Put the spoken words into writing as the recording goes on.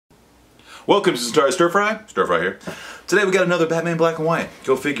Welcome to Stir Fry here. Today we got another Batman Black and White.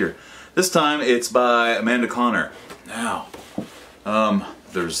 Go figure. This time it's by Amanda Conner. Now,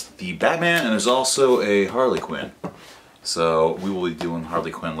 there's the Batman and there's also a Harley Quinn. So we will be doing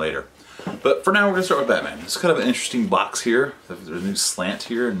Harley Quinn later. But for now we're going to start with Batman. It's kind of an interesting box here. There's a new slant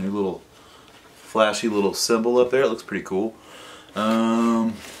here, a new little flashy little symbol up there. It looks pretty cool.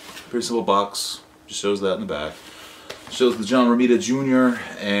 Pretty simple box. Just shows that in the back. Shows the John Romita Jr.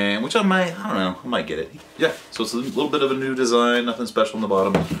 and which I don't know, I might get it. Yeah, so it's a little bit of a new design, nothing special on the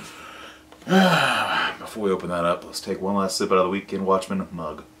bottom. Before we open that up, let's take one last sip out of the Weekend Watchman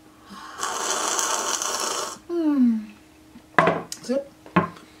mug. Sip.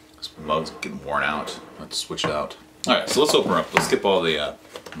 This mug's getting worn out. Let's switch it out. Alright, so let's open her up. Let's skip all the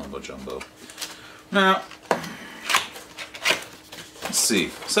mumbo jumbo. Now, let's see.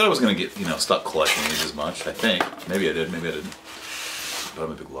 I said I was going to get, stop collecting these as much, I think. Maybe I did, maybe I didn't. But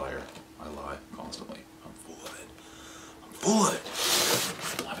I'm a big liar. I lie constantly. I'm full of it. I'm full of it.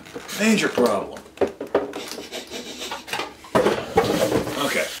 I have a major problem.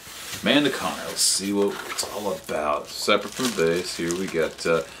 Okay. Amanda Conner. Let's see what it's all about. Separate from the base, here we got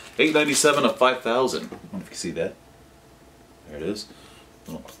 $8.97 of 5,000. I don't know if you can see that. There it is.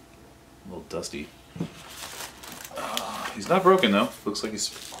 A little dusty. He's not broken though. Looks like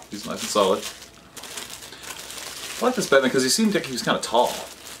he's nice and solid. I like this Batman because he seemed like he was kind of tall,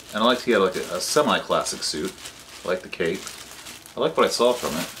 and I liked he had like a semi-classic suit. I like the cape. I like what I saw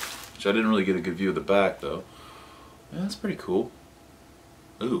from it, which I didn't really get a good view of the back though. Yeah, that's pretty cool.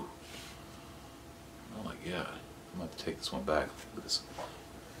 Ooh. Oh my god. I'm gonna have to take this one back. Look at this.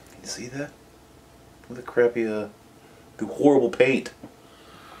 Can you see that? Look at the crappy, the horrible paint.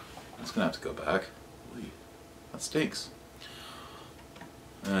 It's gonna have to go back. That stinks.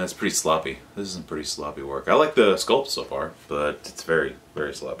 It's pretty sloppy. This is some pretty sloppy work. I like the sculpt so far, but it's very,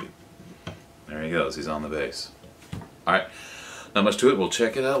 very sloppy. There he goes. He's on the base. Alright. Not much to it. We'll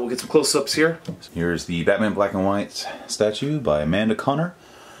check it out. We'll get some close-ups here. Here's the Batman Black and White statue by Amanda Conner.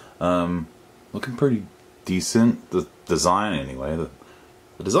 Looking pretty decent. The design, anyway.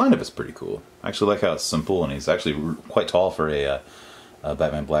 The design of it's pretty cool. I actually like how it's simple, and he's actually quite tall for a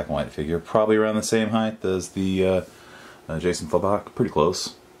Batman Black and White figure. Probably around the same height as the Jason Fabak. Pretty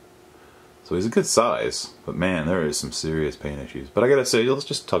close. So he's a good size, but man, there is some serious paint issues. But I gotta say, let's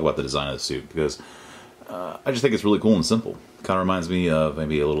just talk about the design of the suit, because I just think it's really cool and simple. Kind of reminds me of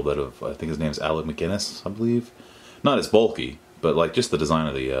maybe a little bit of, I think his name's Alec McGinnis, I believe. Not as bulky, but like just the design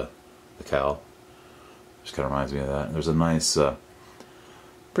of the cowl. Just kind of reminds me of that. There's a nice,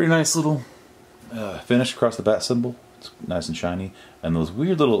 pretty nice little finish across the bat symbol. It's nice and shiny. And those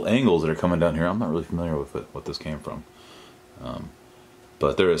weird little angles that are coming down here, I'm not really familiar with what this came from.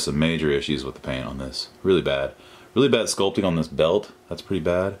 But there is some major issues with the paint on this. Really bad. Really bad sculpting on this belt. That's pretty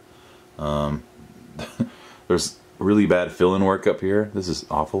bad. There's really bad fill-in work up here. This is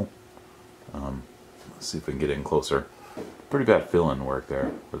awful. Let's see if we can get in closer. Pretty bad fill-in work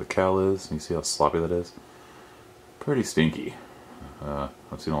there. Where the cowl is. You see how sloppy that is? Pretty stinky. I've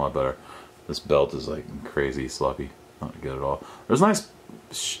seen a lot better. This belt is like crazy sloppy. Not good at all. There's nice...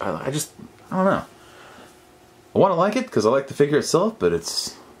 I don't know. I want to like it because I like the figure itself, but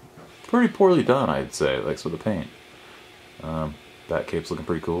it's pretty poorly done, I'd say. Like, so the paint. That cape's looking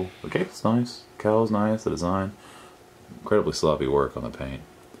pretty cool. The cape's nice. The cowl's nice. The design. Incredibly sloppy work on the paint.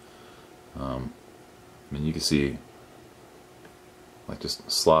 I mean, you can see like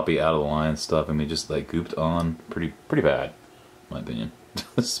just sloppy, out of the line stuff. I mean, just like gooped on. Pretty bad, in my opinion.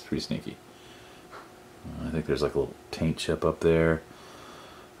 This is pretty sneaky. I think there's like a little taint chip up there.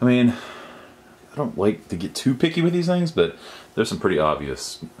 I mean, I don't like to get too picky with these things, but there's some pretty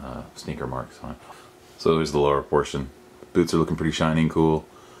obvious sneaker marks on it. So there's the lower portion. Boots are looking pretty shiny and cool.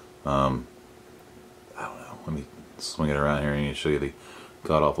 I don't know. Let me swing it around here and show you the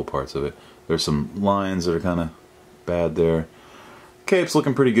god-awful parts of it. There's some lines that are kind of bad there. Cape's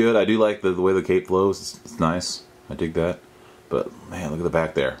looking pretty good. I do like the way the cape flows. It's nice. I dig that. But, man, look at the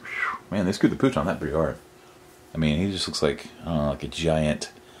back there. Man, they screwed the pooch on that pretty hard. I mean, he just looks like, I don't know, like a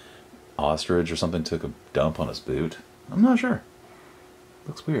giant ostrich or something took a dump on his boot. I'm not sure.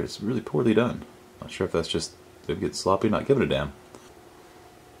 Looks weird. It's really poorly done. Not sure if that's just they get sloppy, not giving a damn.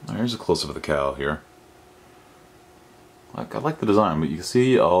 Right, here's a close-up of the cowl here. I like the design, but you can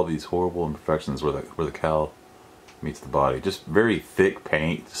see all these horrible imperfections where the cowl meets the body. Just very thick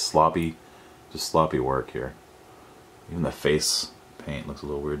paint, sloppy work here. Even the face paint looks a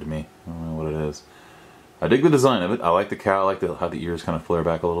little weird to me. I don't know what it is. I dig the design of it. I like the cowl. I like how the ears kind of flare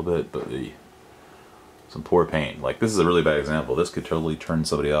back a little bit, but some poor paint. Like, this is a really bad example. This could totally turn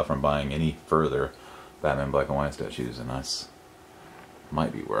somebody off from buying any further Batman Black and White statues, and that's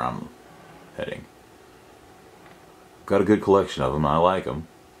might be where I'm heading. Got a good collection of them. I like them,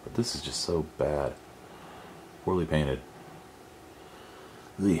 but this is just so bad. Poorly painted.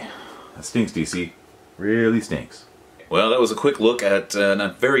 That stinks, DC. Really stinks. Well, that was a quick look at,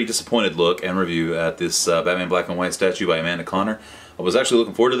 a very disappointed look and review at this Batman Black and White statue by Amanda Connor. I was actually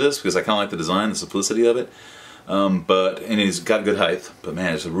looking forward to this because I kind of like the design, the simplicity of it. And it's got good height, but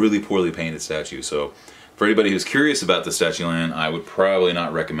man, it's a really poorly painted statue. So for anybody who's curious about the statue land, I would probably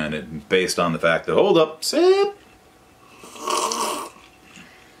not recommend it based on the fact that, hold up, sip!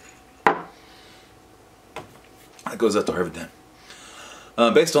 That goes out to Harvard then.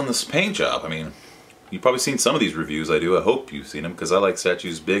 Based on this paint job, I mean, you've probably seen some of these reviews I do. I hope you've seen them, because I like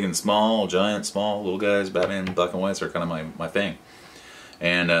statues big and small, giant, small, little guys. Batman, Black and Whites are kind of my thing.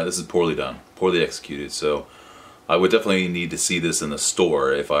 And this is poorly done, poorly executed. So I would definitely need to see this in the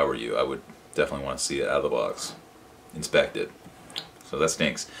store if I were you. I would definitely want to see it out of the box, inspect it. So that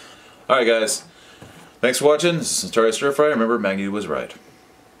stinks. Alright guys, thanks for watching. This is Atari Stir Fry. Remember, Magneto was right.